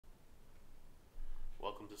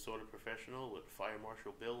welcome to Sorta Professional with Fire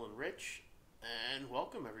Marshal Bill and Rich. And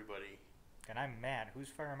welcome, everybody. And I'm mad. Who's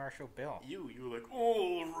Fire Marshal Bill? You were like,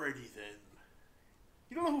 alrighty then.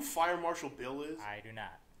 You don't know who Fire Marshal Bill is? I do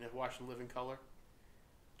not. You ever watched In Living Color?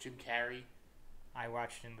 Jim Carrey? I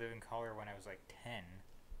watched In Living Color when I was like 10.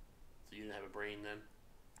 So you didn't have a brain then?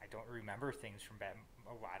 I don't remember things from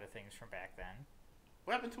a lot of things from back then.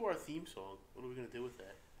 What happened to our theme song? What are we going to do with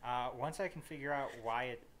that? Once I can figure out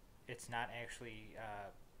why it's not actually,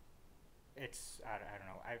 I don't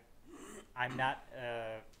know. I'm not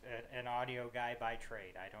an audio guy by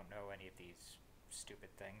trade. I don't know any of these stupid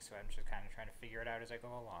things, so I'm just kind of trying to figure it out as I go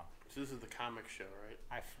along. So this is the comic show, right?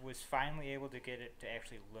 I was finally able to get it to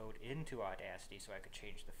actually load into Audacity so I could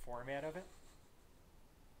change the format of it.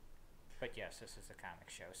 But yes, this is a comic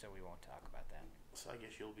show, so we won't talk about that. So I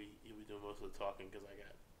guess you'll be doing most of the talking because I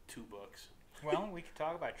got 2 books. Well, we could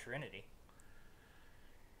talk about Trinity.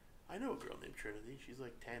 I know a girl named Trinity. She's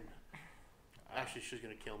like 10. Actually, she's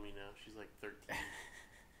going to kill me now. She's like 13.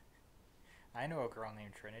 I know a girl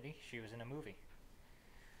named Trinity. She was in a movie.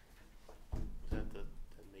 Is that the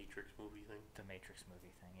Matrix movie thing? The Matrix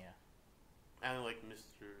movie thing, yeah. I like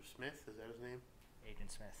Mr. Smith. Is that his name?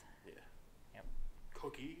 Agent Smith. Yeah. Yep.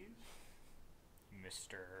 Cookies.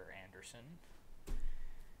 Mr. Anderson.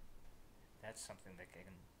 That's something that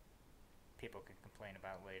people can complain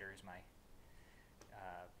about later is my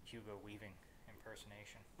Hugo Weaving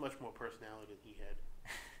impersonation. Much more personality than he had.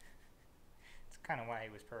 It's kind of why he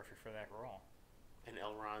was perfect for that role. And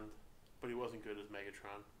Elrond, but he wasn't good as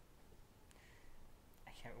Megatron.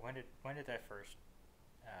 I can't. When did that first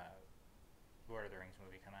Lord of the Rings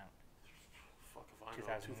movie come out? Fuck if I know.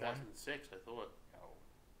 2006, I thought. Oh,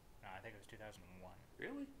 no, I think it was 2001.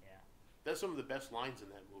 Really? Yeah. That's some of the best lines in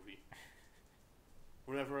that movie.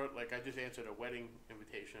 Whenever, like, I just answered a wedding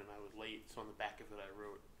invitation and I was late, so on the back of it I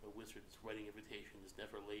wrote, "A wizard's wedding invitation is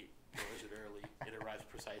never late, nor is it early. It arrives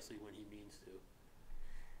precisely when he means to."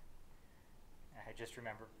 I just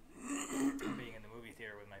remember being in the movie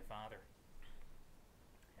theater with my father,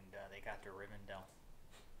 and they got to Rivendell,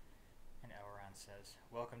 and Elrond says,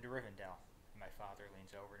 "Welcome to Rivendell." And my father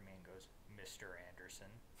leans over to me and goes, "Mr.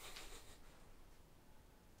 Anderson,"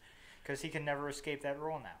 because he can never escape that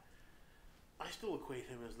role now. I still equate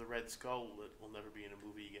him as the Red Skull that will never be in a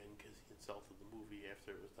movie again because he insulted the movie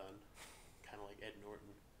after it was done. Kind of like Ed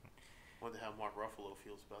Norton. Wonder how Mark Ruffalo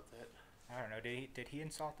feels about that. I don't know. Did he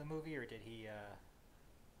insult the movie, or did he?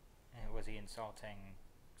 Was he insulting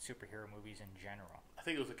superhero movies in general? I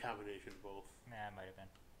think it was a combination of both. Nah, it might have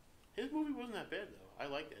been. His movie wasn't that bad though. I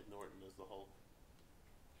liked Ed Norton as the Hulk.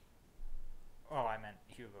 Oh, I meant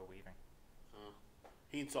Hugo Weaving.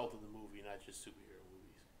 He insulted the movie, not just superhero movies.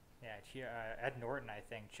 Yeah, Ed Norton, I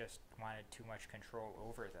think, just wanted too much control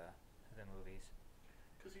over the movies.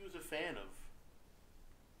 Because he was a fan of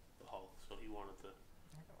the Hulk, so he wanted to.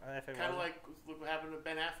 Kind of like look what happened to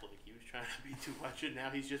Ben Affleck. He was trying to be too much, and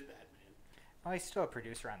now he's just Batman. Well, he's still a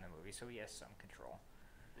producer on the movie, so he has some control.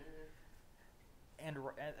 And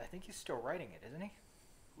I think he's still writing it, isn't he?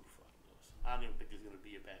 Who the fuck knows? I don't even think there's going to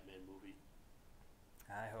be a Batman movie.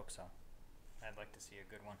 I hope so. I'd like to see a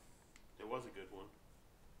good one. There was a good one.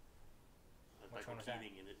 Which Michael one was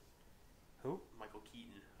Keating that? in it. Who? Michael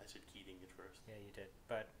Keaton. I said Keating at first. Yeah, you did,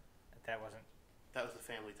 but that wasn't. That was the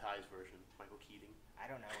Family Ties version. Michael Keating. I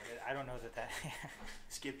don't know. I don't know that.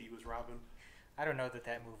 Skippy was Robin. I don't know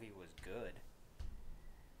that movie was good.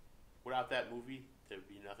 Without that movie, there would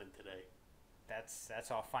be nothing today. That's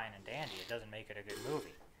all fine and dandy. It doesn't make it a good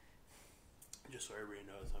movie. Just so everybody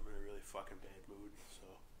knows, I'm in a really fucking bad mood. So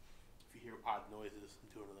if you hear odd noises, I'm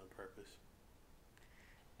doing it on purpose.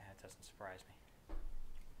 That doesn't surprise me.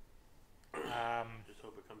 Just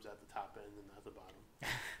hope it comes out the top end and not the bottom.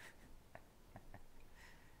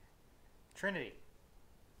 Trinity.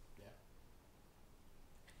 Yeah.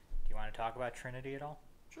 Do you want to talk about Trinity at all?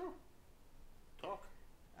 Sure. Talk.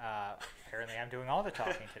 Apparently I'm doing all the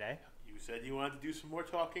talking today. You said you wanted to do some more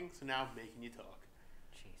talking, so now I'm making you talk.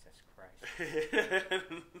 Jesus Christ.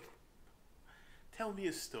 Tell me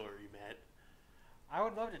a story, Matt. I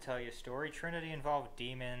would love to tell you a story. Trinity involved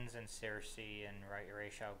demons and Circe and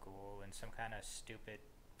Ra's al Ghul and some kind of stupid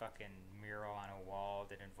fucking mural on a wall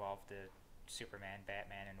that involved the Superman,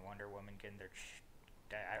 Batman, and Wonder Woman getting their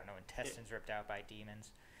intestines ripped out by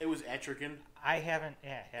demons. It was Etrigan. I haven't,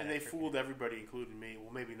 and they fooled everybody, including me.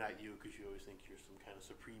 Well, maybe not you, because you always think you're some kind of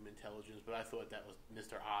supreme intelligence, but I thought that was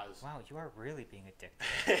Mr. Oz. Wow, you are really being a dick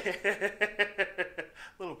today.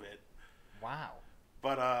 A little bit. Wow.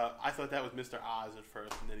 But I thought that was Mr. Oz at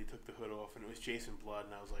first, and then he took the hood off, and it was Jason Blood,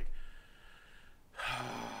 and I was like,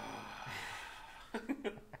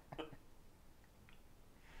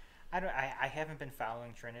 I haven't been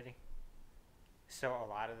following Trinity, so a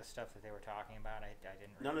lot of the stuff that they were talking about, I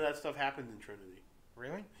didn't. None of that stuff happened in Trinity.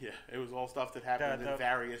 Really? Yeah, it was all stuff that happened in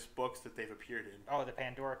various books that they've appeared in. Oh, the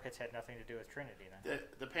Pandora Pits had nothing to do with Trinity then.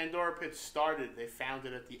 The Pandora Pits started. They found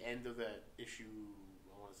it at the end of that issue.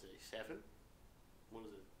 I want to say 7. What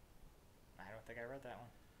is it? I don't think I read that one.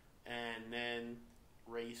 And then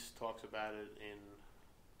Race talks about it in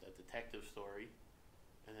that detective story,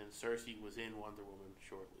 and then Cersei was in Wonder Woman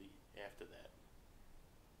shortly after that.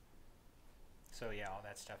 So yeah, all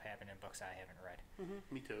that stuff happened in books I haven't read.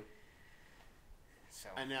 Mm-hmm. Me too. So.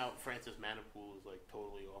 And now Francis Manipool is like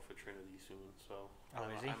totally off of Trinity soon, so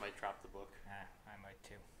is he? I might drop the book. I might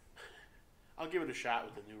too. I'll give it a shot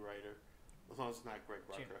with the new writer, as long as it's not Greg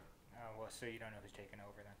Rucka. Well, so you don't know who's taking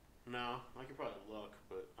over then? No, I could probably look,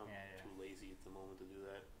 but I'm too lazy at the moment to do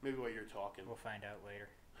that. Maybe while you're talking. We'll find out later.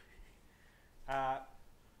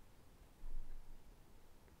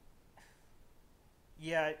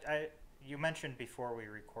 Yeah, you mentioned before we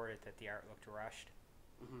recorded that the art looked rushed.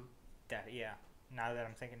 Mm-hmm. Yeah. Now that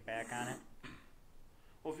I'm thinking back on it.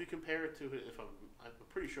 Well, if you compare it to, I'm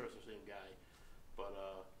pretty sure it's the same guy, but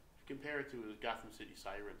if you compare it to the Gotham City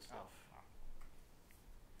Siren stuff. Oh.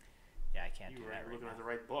 Yeah, I can't do that right now. You're looking at the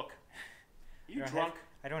right book. You drunk?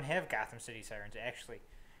 I don't have Gotham City Sirens. Actually,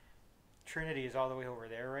 Trinity is all the way over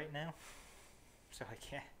there right now, so I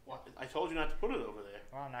can't. What? I told you not to put it over there.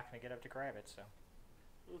 Well, I'm not going to get up to grab it, so.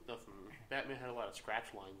 It was nothing. Batman had a lot of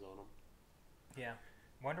scratch lines on him. Yeah.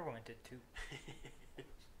 Wonder Woman did too.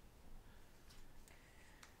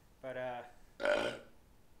 But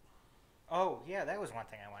oh yeah, that was one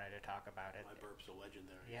thing I wanted to talk about. My burps are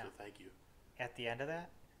legendary. Yeah. So thank you. At the end of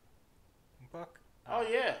that book. Oh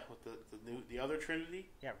yeah, with the other Trinity.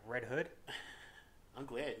 Yeah, Red Hood. I'm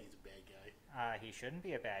glad he's a bad guy. He shouldn't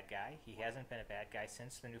be a bad guy. He hasn't been a bad guy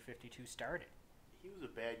since the New 52 started. He was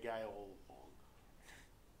a bad guy all along.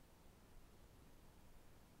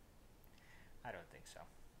 I don't think so.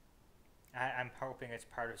 I'm hoping it's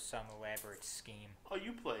part of some elaborate scheme. Oh,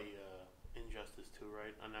 you play Injustice 2,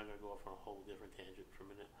 right? I'm not gonna go off on a whole different tangent for a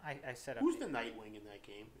minute. I set up. Who's the Nightwing in that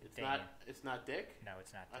game? It's not Dick. No,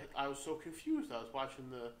 it's not Dick. I was so confused. I was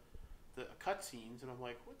watching the cutscenes and I'm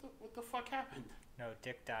like, what the fuck happened? No,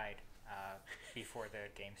 Dick died before the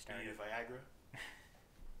game started. You need Viagra.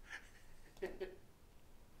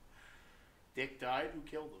 Dick died. Who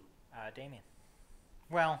killed him? Damien.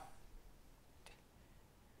 Well.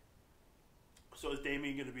 So is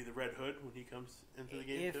Damien going to be the Red Hood when he comes into the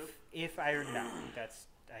game too? No, that's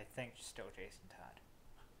I think still Jason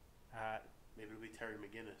Todd. Maybe it'll be Terry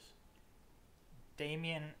McGinnis.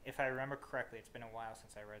 Damien, if I remember correctly, it's been a while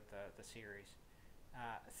since I read the series.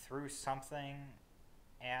 Threw something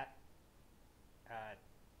at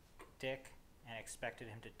Dick and expected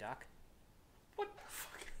him to duck. What the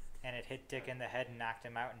fuck? And it hit Dick in the head and knocked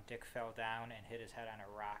him out, and Dick fell down and hit his head on a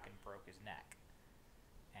rock and broke his neck,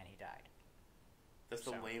 and he died. That's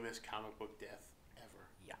the lamest comic book death ever.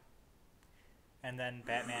 Yeah. And then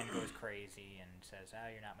Batman goes crazy and says,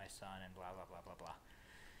 you're not my son, and blah, blah, blah, blah, blah.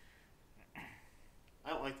 I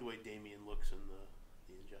don't like the way Damien looks in the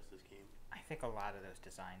Injustice game. I think a lot of those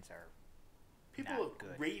designs are People not are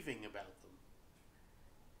good. raving about them.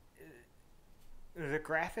 The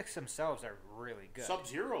graphics themselves are really good.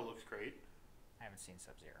 Sub-Zero looks great. I haven't seen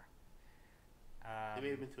Sub-Zero. They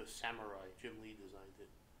made him into a samurai. Jim Lee designed it.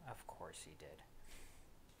 Of course he did.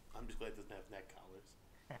 I'm just glad it doesn't have neck collars.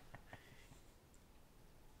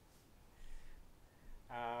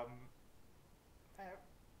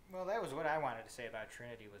 Well, that was what I wanted to say about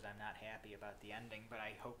Trinity. Was I'm not happy about the ending, but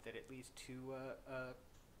I hope that it leads to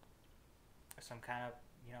some kind of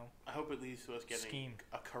I hope it leads to us getting scheme.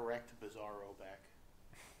 a correct Bizarro back.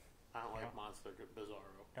 I don't like Monster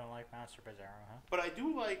Bizarro. Don't like Monster Bizarro, huh? But I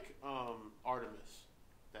do like Artemis.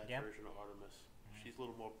 That Yeah. version of Artemis. Mm-hmm. She's a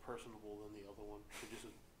little more personable than the other one. She's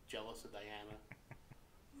just jealous of Diana.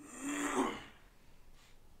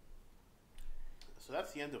 So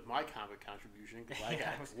that's the end of my comic contribution because I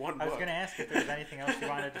got one book. I was going to ask if there was anything else you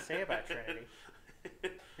wanted to say about Trinity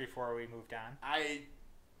before we moved on.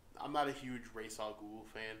 I'm not a huge Ra's al Ghul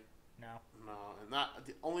fan. No, and not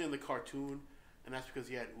only in the cartoon, and that's because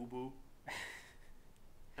he had Ubu.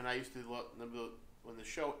 And I used to remember when the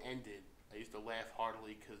show ended. I used to laugh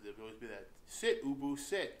heartily because there'd always be that "Sit, Ubu,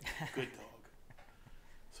 sit, good dog."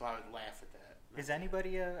 So I would laugh at that. Is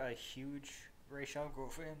anybody a huge Ra's al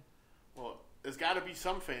Ghul fan? Well, there's got to be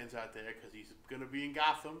some fans out there because he's going to be in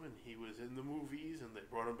Gotham, and he was in the movies, and they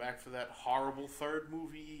brought him back for that horrible third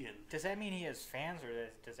movie. And does that mean he has fans, or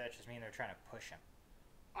does that just mean they're trying to push him?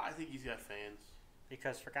 I think he's got fans.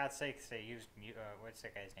 Because for God's sakes, they used what's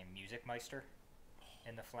that guy's name, Music Meister? Oh,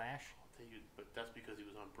 in The Flash. But that's because he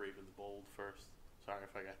was on Brave and the Bold first. Sorry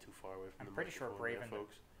if I got too far away from I'm the pretty sure microphone Brave there, and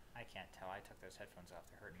folks. I can't tell. I took those headphones off.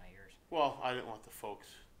 They're hurting my ears. Well, I didn't want the folks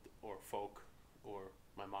or folk or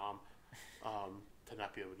my mom to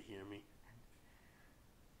not be able to hear me.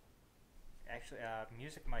 Actually,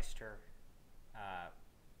 Music Meister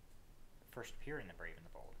first appeared in The Brave and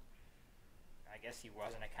the Bold. I guess he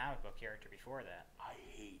wasn't a comic book character before that. I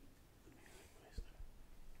hate the Music Meister.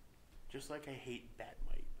 Just like I hate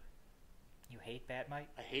Batmite. You hate Batmite?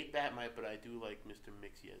 I hate Batmite, but I do like Mr.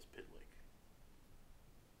 Mixiez Pitlick.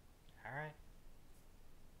 Alright.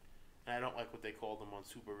 And I don't like what they called him on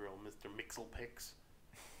Supergirl, Mr. Mixelpix.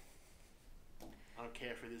 I don't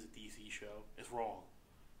care if it is a DC show. It's wrong.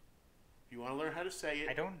 If you want to learn how to say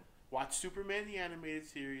it, watch Superman the Animated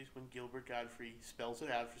Series when Gilbert Gottfried spells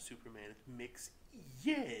it out for Superman. It's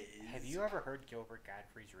Mixiez. Have you ever heard Gilbert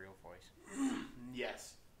Gottfried's real voice?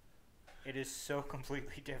 Yes. It is so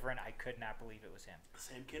completely different, I could not believe it was him. Was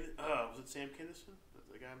it Sam Kinison?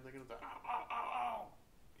 The guy I'm thinking of? Ow, ow, ow, ow.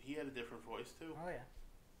 He had a different voice, too. Oh, yeah.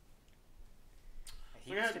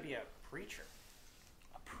 He used to be a preacher.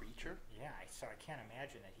 A preacher? Yeah, so I can't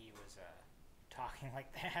imagine that he was talking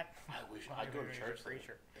like that. I wish I'd go to church.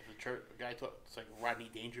 Preacher. If a guy it's like Rodney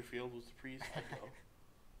Dangerfield was the priest, I'd go.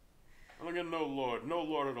 I'm not gonna know Lord. No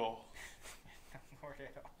Lord at all. No Lord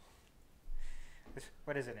at all.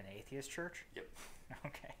 What is it, an atheist church? Yep.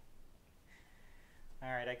 Okay.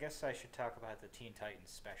 Alright, I guess I should talk about the Teen Titans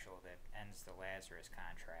special that ends the Lazarus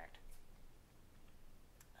contract.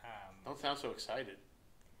 Don't sound so excited.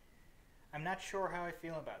 I'm not sure how I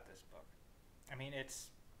feel about this book. I mean, Did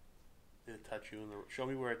it touch you show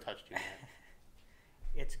me where it touched you, man.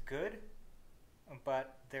 It's good,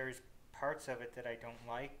 but there's parts of it that I don't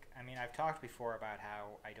like. I mean, I've talked before about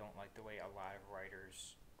how I don't like the way a lot of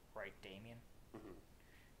writers write Damien. Mm-hmm.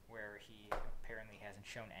 Where he apparently hasn't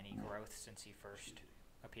shown any growth since he first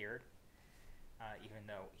appeared, even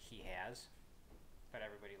though he has. But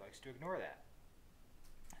everybody likes to ignore that.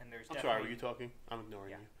 And there's I'm sorry, were you talking? I'm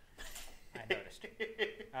ignoring you. I noticed.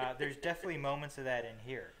 There's definitely moments of that in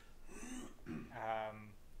here.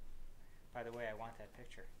 By the way, I want that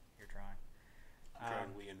picture you're drawing. I'm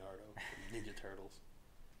drawing Leonardo from Ninja Turtles.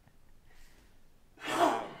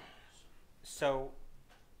 So,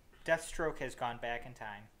 Deathstroke has gone back in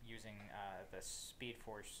time using the Speed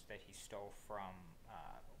Force that he stole from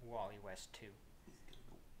Wally West 2. He's gonna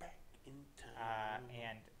go back in time.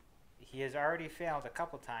 And he has already failed a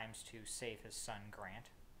couple times to save his son Grant,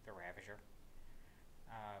 the Ravager.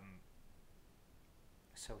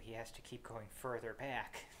 So he has to keep going further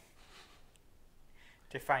back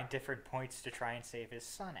to find different points to try and save his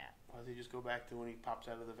son at. Why does he just go back to when he pops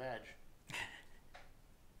out of the vag?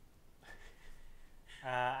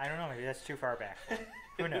 I don't know. Maybe that's too far back.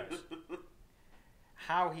 Who knows?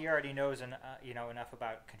 How he already knows enough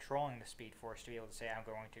about controlling the Speed Force to be able to say, I'm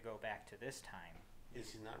going to go back to this time,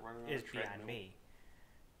 is he not running on is a treadmill? beyond me.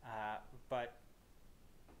 But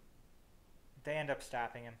they end up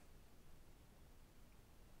stopping him.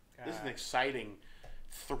 This is an exciting,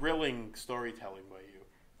 thrilling storytelling by you.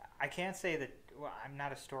 I can't say that. Well, I'm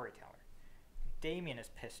not a storyteller. Damien is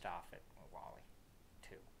pissed off at Wally,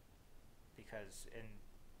 too, because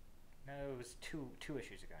it was two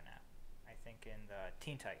issues ago now. I think in the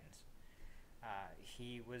Teen Titans,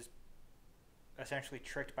 he was essentially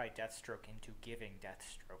tricked by Deathstroke into giving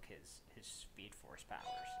Deathstroke his Speed Force powers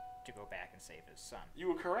to go back and save his son. You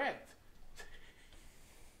were correct.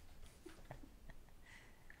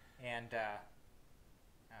 And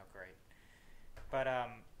oh great, but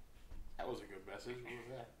that was a good message. What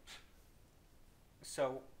was that?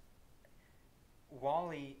 So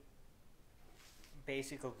Wally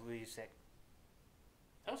basically believes that.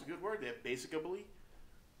 That was a good word there. Basically.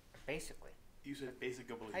 Basically. You said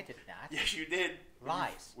basically. I did not. Yes, you did.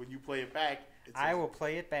 Lies. When you play it back, it says I will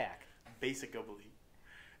play it back. Basically.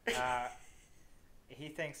 He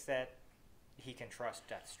thinks that he can trust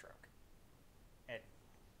Deathstroke. And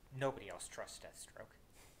nobody else trusts Deathstroke.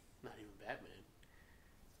 Not even Batman.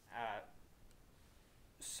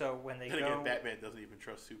 So when they then go, again, Batman doesn't even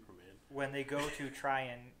trust Superman. When they go to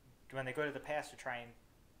the past to try and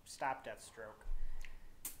stop Deathstroke,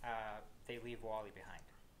 they leave Wally behind.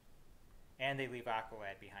 And they leave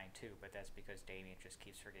Aqualad behind too, but that's because Damien just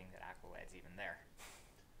keeps forgetting that Aqualad's even there.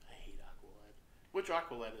 I hate Aqualad. Which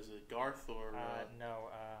Aqualad is it? Garth or?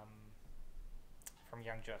 No, from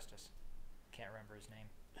Young Justice. Can't remember his name.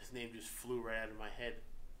 His name just flew right out of my head.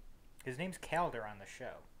 His name's Calder on the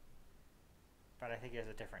show, but I think he has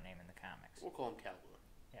a different name in the comics. We'll call him Caldor.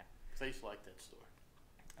 Yeah. Because I used to like that store.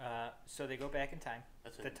 So they go back in time.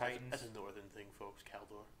 That's the Titans. That's a northern thing, folks.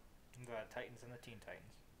 Caldor. The Titans and the Teen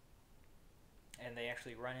Titans. And they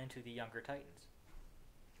actually run into the younger Titans.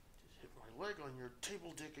 Just hit my leg on your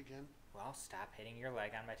table dick again. Well, stop hitting your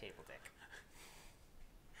leg on my table dick.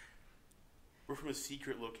 We're from a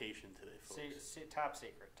secret location today, folks. Top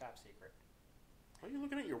secret. Top secret. Why are you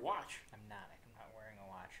looking at your watch? I'm not wearing a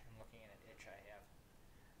watch. I'm looking at an itch I have.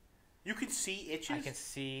 You can see itches? I can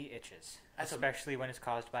see itches. Especially when it's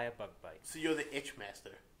caused by a bug bite. So you're the itch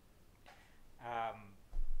master.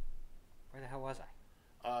 Where the hell was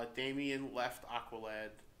I? Damien left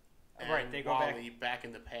Aqualad. And Right, they go Wally back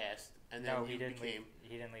in the past, and then he didn't became.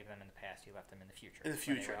 He didn't leave them in the past. He left them in the future. In the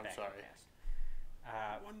future, I'm sorry.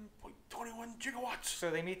 1.21 gigawatts. So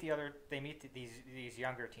they meet these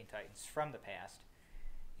younger Teen Titans from the past,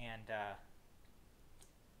 and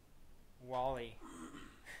Wally,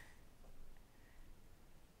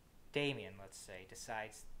 Damien, let's say,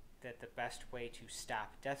 decides that the best way to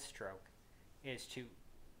stop Deathstroke is to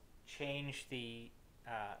change the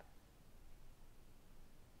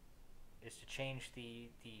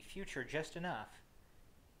future just enough,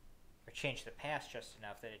 or change the past just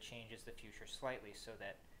enough that it changes the future slightly so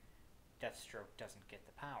that Deathstroke doesn't get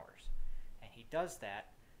the powers. And he does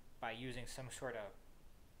that by using some sort of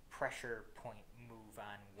pressure point move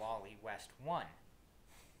on Wally West 1,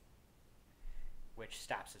 which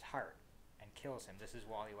stops his heart and kills him. This is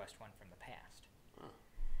Wally West 1 from the past. Huh.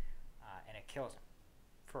 And it kills him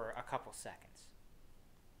for a couple seconds.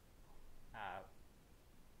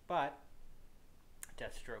 But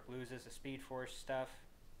Deathstroke loses the Speed Force stuff,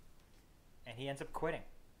 and he ends up quitting.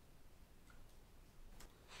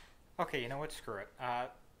 Okay, you know what? Screw it.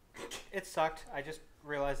 It sucked. I just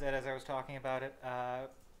realized that as I was talking about it.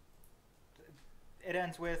 It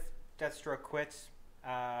ends with Deathstroke quits.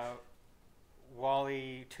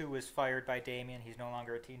 Wally 2 is fired by Damien. He's no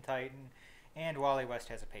longer a Teen Titan. And Wally West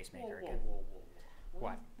has a pacemaker again. Whoa.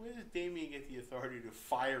 What? Where does Damien get the authority to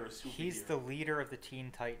fire a superhero? He's the leader of the Teen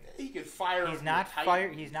Titans. He can fire. He's not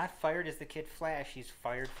fired. He's not fired as the Kid Flash. He's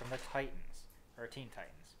fired from the Titans or Teen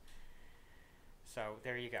Titans. So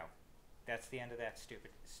there you go. That's the end of that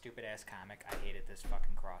stupid ass comic. I hated this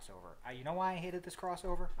fucking crossover. You know why I hated this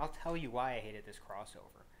crossover? I'll tell you why I hated this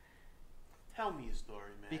crossover. Tell me a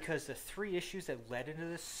story, man. Because the 3 issues that led into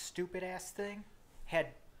this stupid ass thing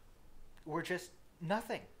were just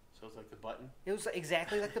nothing. So it's like the button? It was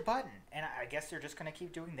exactly like the button. And I guess they're just going to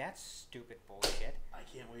keep doing that stupid bullshit. I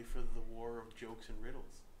can't wait for the war of jokes and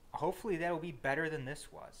riddles. Hopefully that will be better than this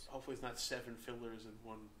was. Hopefully it's not 7 fillers and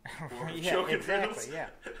 1 war of yeah, joke exactly,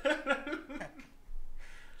 and riddles.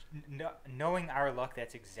 Yeah. Knowing our luck,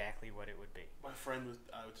 that's exactly what it would be. My friend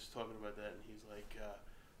I was just talking about that, and he's like,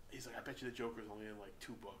 I bet you the Joker's only in like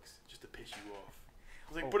 2 books just to piss you off.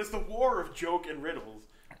 I was like, but it's the war of joke and riddles.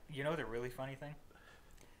 You know the really funny thing?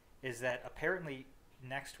 Is that apparently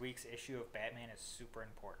next week's issue of Batman is super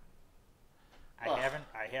important. I haven't.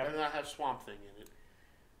 And not have Swamp Thing in it.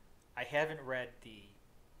 I haven't read the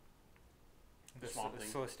Swamp Thing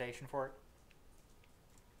solicitation for it,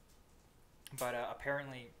 but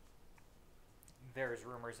apparently there's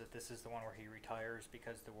rumors that this is the one where he retires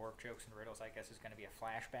because the War of Jokes and Riddles, I guess, is going to be a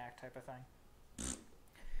flashback type of thing.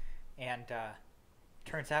 And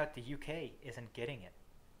turns out the UK isn't getting it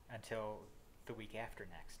until the week after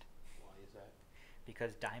next. Why is that?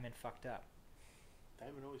 Because Diamond fucked up.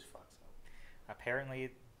 Diamond always fucks up. Apparently,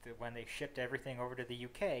 when they shipped everything over to the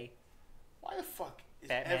UK... Why the fuck is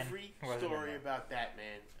Batman every story about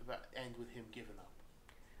Batman end with him giving up?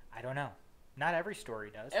 I don't know. Not every story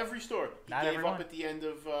does. Every story. He Not gave everyone. up at the end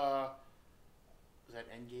of... was that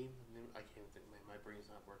Endgame? I can't think. My brain's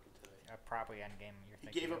not working today. Probably Endgame.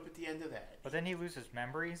 He gave up at the end of that. But then he loses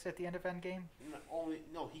memories at the end of Endgame?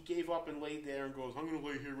 No, he gave up and laid there and goes, I'm going to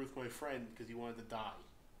lay here with my friend because he wanted to die.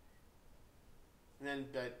 And then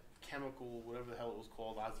that chemical, whatever the hell it was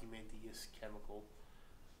called, Ozymandias chemical,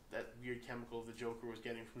 that weird chemical the Joker was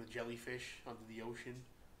getting from the jellyfish under the ocean,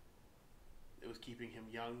 it was keeping him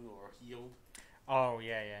young or healed. Oh,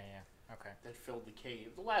 yeah. Okay. That filled the cave.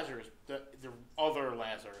 The other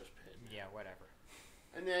Lazarus pit. Yeah, whatever.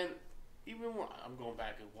 And then, even when, I'm going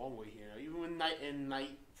back a long way here now, even when in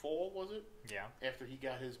Nightfall, was it? Yeah. After he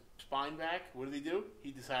got his spine back, what did he do?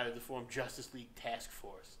 He decided to form Justice League Task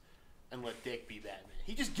Force and let Dick be Batman.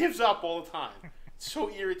 He just gives up all the time. It's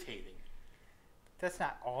so irritating. That's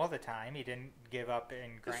not all the time. He didn't give up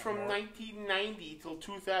in Grant It's from Morrison. 1990 till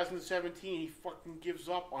 2017. He fucking gives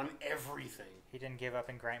up on everything. He didn't give up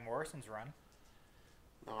in Grant Morrison's run.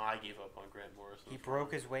 No, I gave up on Grant Morrison. He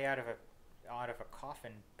broke his way out of a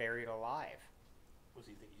coffin, buried alive. Was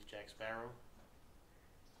he think he's Jack Sparrow?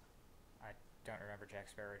 I don't remember Jack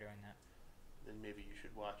Sparrow doing that. Then maybe you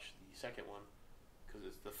should watch the second one, because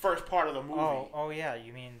it's the first part of the movie. Oh yeah.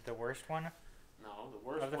 You mean the worst one? No, the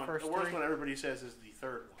worst Of the one. first The worst three? one everybody says is the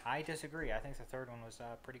third one. I disagree. I think the third one was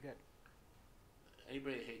pretty good.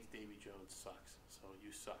 Anybody that hates Davy Jones sucks. So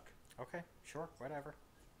you suck. Okay, sure, whatever.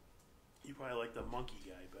 You probably like the monkey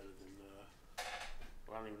guy better than.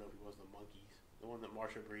 Well, I don't even know if he was the monkeys. The one that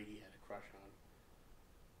Marsha Brady had a crush on.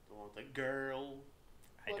 The one with the girl.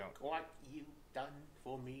 I Look don't. what you done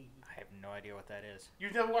for me. I have no idea what that is.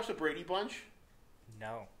 You've never watched the Brady Bunch?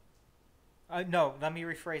 No. No, let me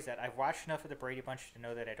rephrase that. I've watched enough of the Brady Bunch to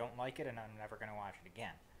know that I don't like it, and I'm never going to watch it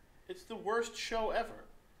again. It's the worst show ever.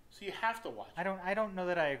 So you have to watch it. I don't know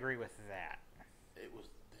that I agree with that. It was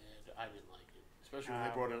bad. I didn't like it. Especially when they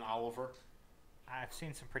brought in Oliver. I've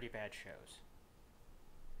seen some pretty bad shows.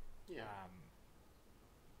 Yeah.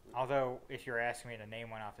 Although, if you're asking me to name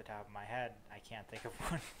one off the top of my head, I can't think of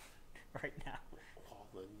one right now. Well,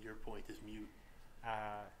 then your point is mute.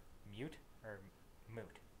 Mute or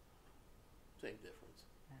moot? Same difference.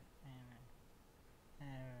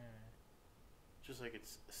 Just like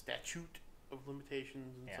it's a statute of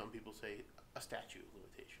limitations, and some people say a statute of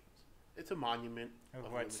limitations. It's a monument of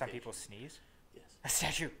what, limitations. some people sneeze? Yes. A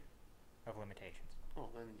statute of limitations. Well,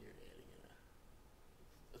 then you're adding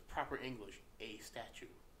in a proper English, a statue.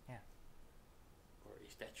 Yeah. Or a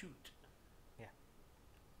statute. Yeah.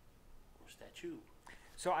 Or statue.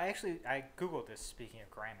 So I Googled this, speaking of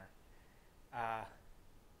grammar.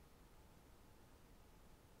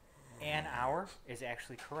 An hour is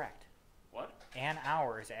actually correct. What? An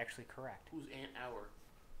hour is actually correct. Who's Aunt Hour?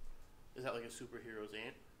 Is that like a superhero's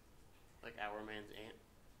aunt? Like Hour Man's aunt?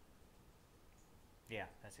 Yeah,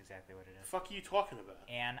 that's exactly what it The is. fuck are you talking about?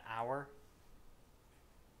 An hour?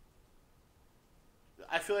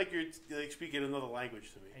 I feel like you're like speaking another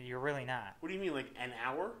language to me. You're really not. What do you mean, like an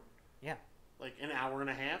hour? Yeah. Like an hour and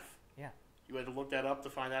a half? Yeah. You had to look that up to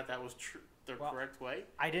find out that was the correct way?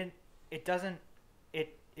 I didn't. It doesn't.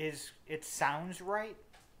 It sounds right,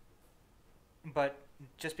 but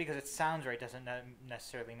just because it sounds right doesn't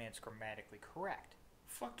necessarily mean it's grammatically correct.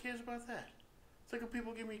 Fuck cares about that? It's like when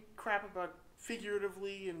people give me crap about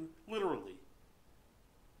figuratively and literally.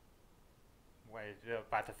 What,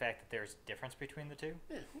 about the fact that there's a difference between the two?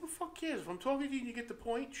 Yeah, who the fuck cares? If I'm talking to you and you get the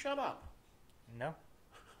point, shut up. No.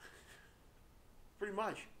 Pretty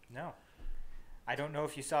much. No. I don't know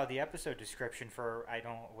if you saw the episode description for,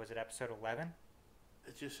 was it episode 11?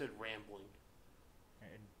 It just said rambling.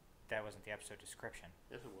 That wasn't the episode description.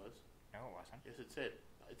 Yes, it was. No, it wasn't. Yes, it said.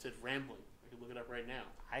 It said rambling. I can look it up right now.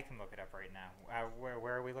 I can look it up right now.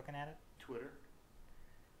 Where are we looking at it? Twitter.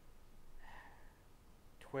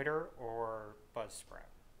 Twitter or Buzzsprout?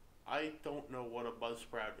 I don't know what a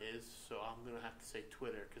Buzzsprout is, so I'm going to have to say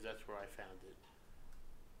Twitter because that's where I found it.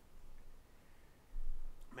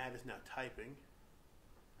 Matt is now typing.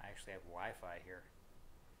 I actually have Wi-Fi here.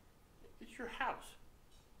 It's your house.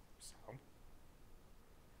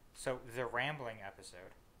 So the rambling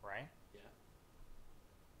episode, right? Yeah.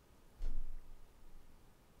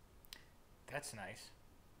 That's nice.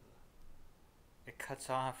 It cuts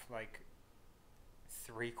off like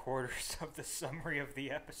 3/4 of the summary of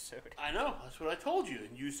the episode. I know. That's what I told you,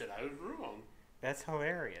 and you said I was wrong. That's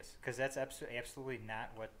hilarious, because that's absolutely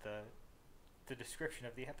not what the description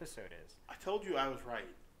of the episode is. I told you I was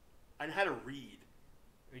right. I had to read.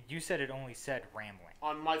 You said it only said rambling.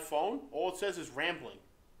 On my phone, all it says is rambling.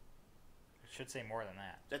 It should say more than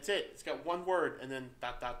that. That's it. It's got one word and then ...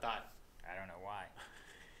 I don't know why.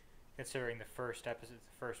 Considering the first episode,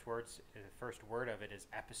 the first word of it is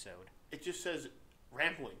episode. It just says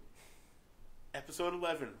rambling. Episode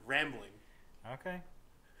 11, rambling. Okay.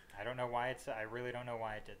 I don't know why I really don't know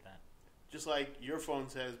why it did that. Just like your phone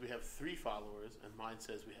says we have 3 followers and mine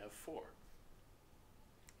says we have 4.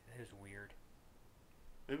 It is weird.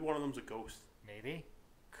 Maybe one of them's a ghost. Maybe.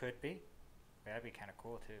 Could be. That'd be kind of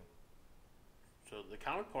cool too. So the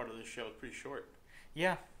comic part of this show is pretty short.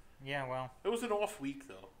 Yeah. Yeah, well. It was an off week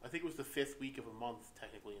though. I think it was the 5th week of a month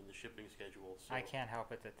technically in the shipping schedule. So. I can't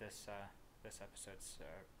help it that this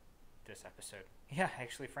episode. Yeah,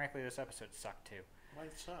 actually, frankly, this episode sucked too. Why'd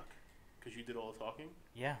it suck? Because you did all the talking?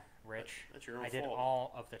 Yeah, Rich. That's your own fault. I did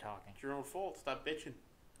all of the talking. It's your own fault. Stop bitching.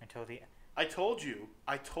 Until the... I told you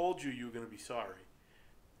you were going to be sorry.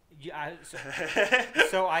 Yeah,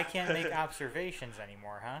 so I can't make observations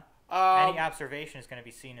anymore, huh? Any observation is going to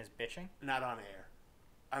be seen as bitching? Not on air.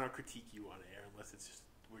 I don't critique you on air unless it's just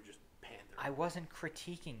we're just pandering. I wasn't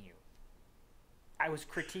critiquing you. I was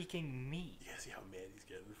critiquing me. You guys see how mad he's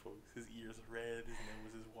getting, folks? His ears are red, his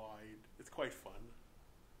nose is wide. It's quite fun.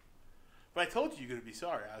 But I told you you're going to be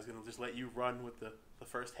sorry. I was going to just let you run with the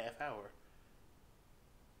first half hour.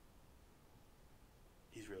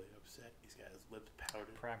 He's really upset. He's got his lips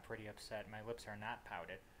Pouted. I'm pretty upset. My lips are not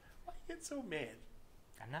pouted. Why you get so mad?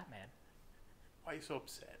 I'm not mad. Why are you so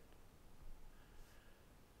upset?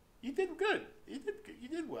 You did good. You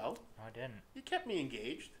did well. No, I didn't. You kept me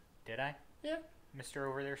engaged. Did I? Yeah. Mr.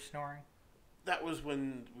 Over there snoring? That was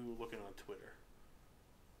when we were looking on Twitter.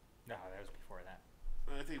 No, that was before that.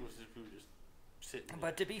 I think it was just, we were just sitting there.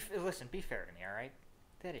 But be fair to me, all right?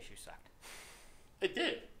 That issue sucked. It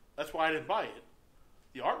did. That's why I didn't buy it.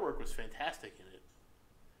 The artwork was fantastic in it.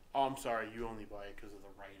 Oh, I'm sorry. You only buy it because of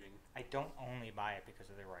the writing. I don't only buy it because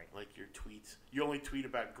of the writing. Like your tweets. You only tweet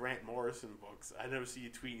about Grant Morrison books. I never see you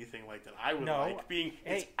tweet anything like that. I would No. like being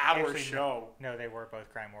it's Hey, our actually, show. No, they were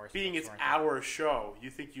both Grant Morrison Being books, it's weren't they? our show. You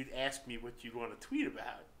think you'd ask me what you'd want to tweet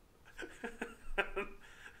about?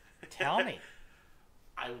 Tell me.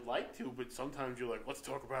 I would like to, but sometimes you're like, let's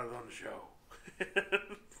talk about it on the show.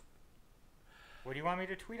 What do you want me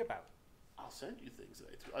to tweet about? I'll send you things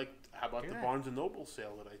that like. How about Do the that. Barnes and Noble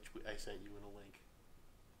sale that I sent you in a link?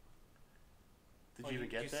 Did you even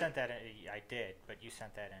get that? Sent that. I did, but you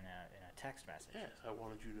sent that in a text message. Yes, I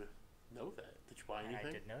wanted you to know that. Did you buy And anything?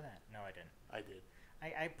 I did know that. No, I didn't. I did.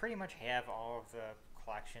 I pretty much have all of the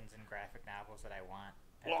collections and graphic novels that I want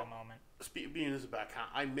at the moment. Being this is about,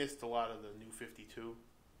 I missed a lot of the New 52.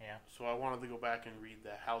 Yeah. So I wanted to go back and read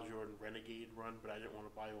the Hal Jordan Renegade run, but I didn't want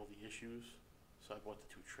to buy all the issues. So I bought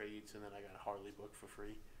the 2 trades, and then I got a Harley book for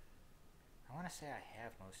free. I want to say I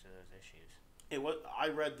have most of those issues. It was. I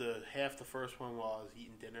read half the first one while I was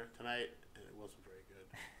eating dinner tonight, and it wasn't very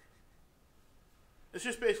good. It's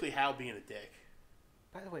just basically Hal being a dick.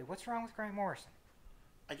 By the way, what's wrong with Grant Morrison?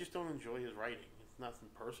 I just don't enjoy his writing. It's nothing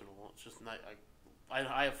personal. It's just not.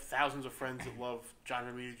 I have thousands of friends that love John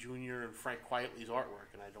Romita Jr. and Frank Quietly's artwork,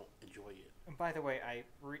 and I don't enjoy it. And by the way,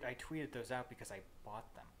 I tweeted those out because I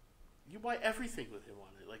bought them. You buy everything with him on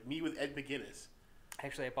it, like me with Ed McGuinness.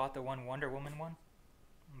 Actually, I bought the one Wonder Woman one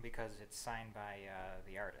because it's signed by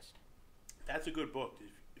the artist. That's a good book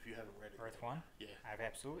if you haven't read it. Earth One? Yeah. I've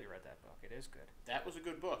absolutely read that book. It is good. That was a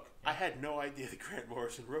good book. Yeah. I had no idea that Grant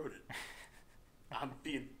Morrison wrote it. I'm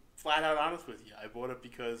being flat out honest with you. I bought it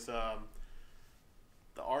because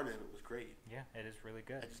the art in it was great. Yeah, it is really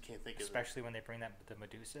good. I just can't think of it. Especially when they bring the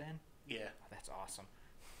Medusa in. Yeah. Oh, that's awesome.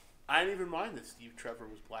 I didn't even mind that Steve Trevor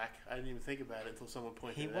was black. I didn't even think about it until someone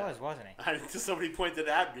pointed it out. He was, wasn't he? Until somebody pointed it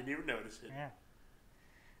out, didn't even notice it. Yeah.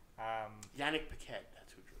 Yannick Paquette,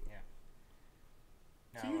 that's who drew it.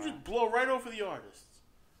 Yeah. So No, you just blow right over the artists.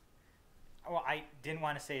 Well, I didn't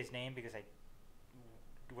want to say his name because I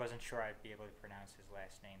wasn't sure I'd be able to pronounce his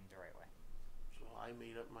last name the right way. So I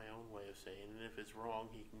made up my own way of saying it, and if it's wrong,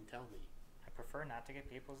 he can tell me. I prefer not to get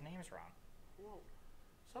people's names wrong. Well,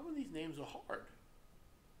 some of these names are hard.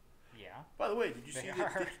 Yeah. By the way, did you They see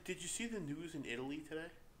are. did you see the news in Italy today?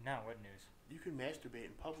 No, what news? You can masturbate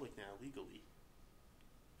in public now legally.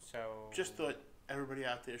 So. Just thought everybody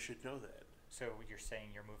out there should know that. So you're saying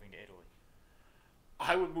you're moving to Italy?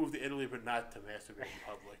 I would move to Italy, but not to masturbate in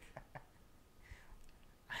public.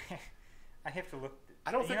 I have to look.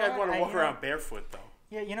 I don't think I'd want to walk around barefoot, though.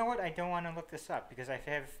 Yeah, you know what? I don't want to look this up because I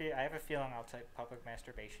have a feeling I'll type public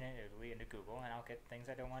masturbation in Italy into Google and I'll get things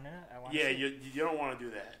I don't want to. Yeah, you don't want to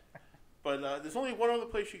do that. But there's only one other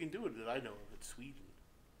place you can do it that I know of. It's Sweden.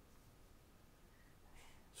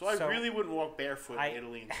 So I really wouldn't walk barefoot in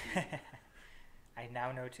Italy and Sweden. I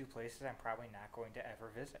now know 2 places I'm probably not going to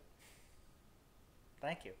ever visit.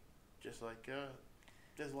 Thank you. Just like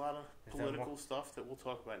there's a lot of political stuff that we'll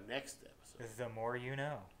talk about next episode. The more you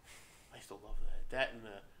know. I still love that. That and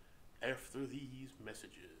after these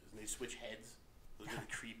messages, and they switch heads. Those are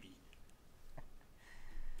creepy.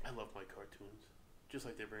 I love my cartoons. Just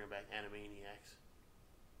like they're bringing back Animaniacs.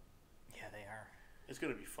 Yeah, they are. It's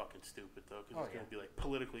gonna be fucking stupid though, because it's gonna be like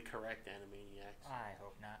politically correct Animaniacs. I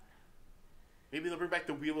hope not. Maybe they'll bring back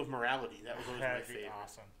the Wheel of Morality. That was always my favorite. That'd be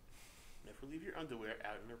awesome. Never leave your underwear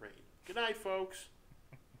out in the rain. Good night, folks.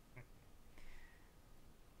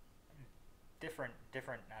 Different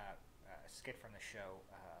skit from the show.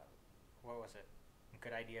 What was it?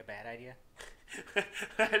 Good idea, bad idea?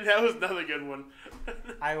 That was another good one.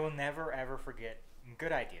 I will never ever forget.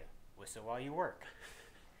 Good idea. Whistle while you work.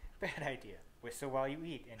 Bad idea. Whistle while you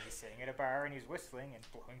eat. And he's sitting at a bar and he's whistling and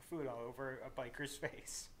blowing food all over a biker's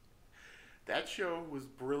face. That show was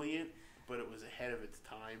brilliant, but it was ahead of its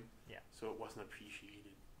time. Yeah. So it wasn't appreciated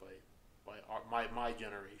by my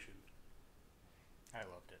generation. I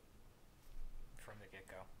loved it from the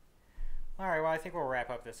get-go. All right, well, I think we'll wrap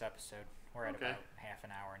up this episode. We're at about half an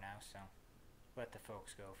hour now, so let the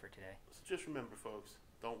folks go for today. So just remember, folks,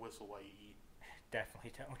 don't whistle while you eat.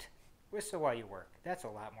 Definitely don't. Whistle while you work. That's a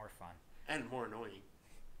lot more fun. And more annoying.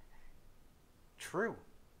 True.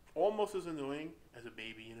 almost as annoying as a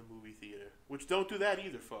baby in a movie theater. Which don't do that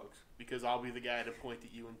either, folks, because I'll be the guy to point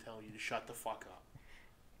at you and tell you to shut the fuck up.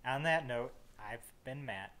 On that note, I've been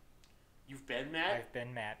Matt. You've been Matt? I've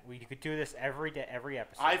been Matt. We could do this every day, every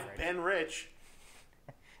episode. I've been Rich.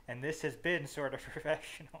 And this has been Sorta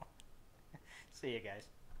Professional. See you guys.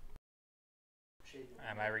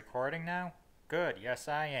 Am I recording now? Good. Yes,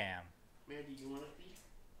 I am. Mandy, you want to speak?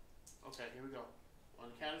 Okay, here we go. On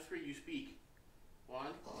the count of 3, you speak. 1,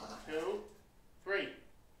 2, 3. I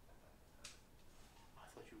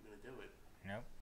thought you were going to do it. Nope.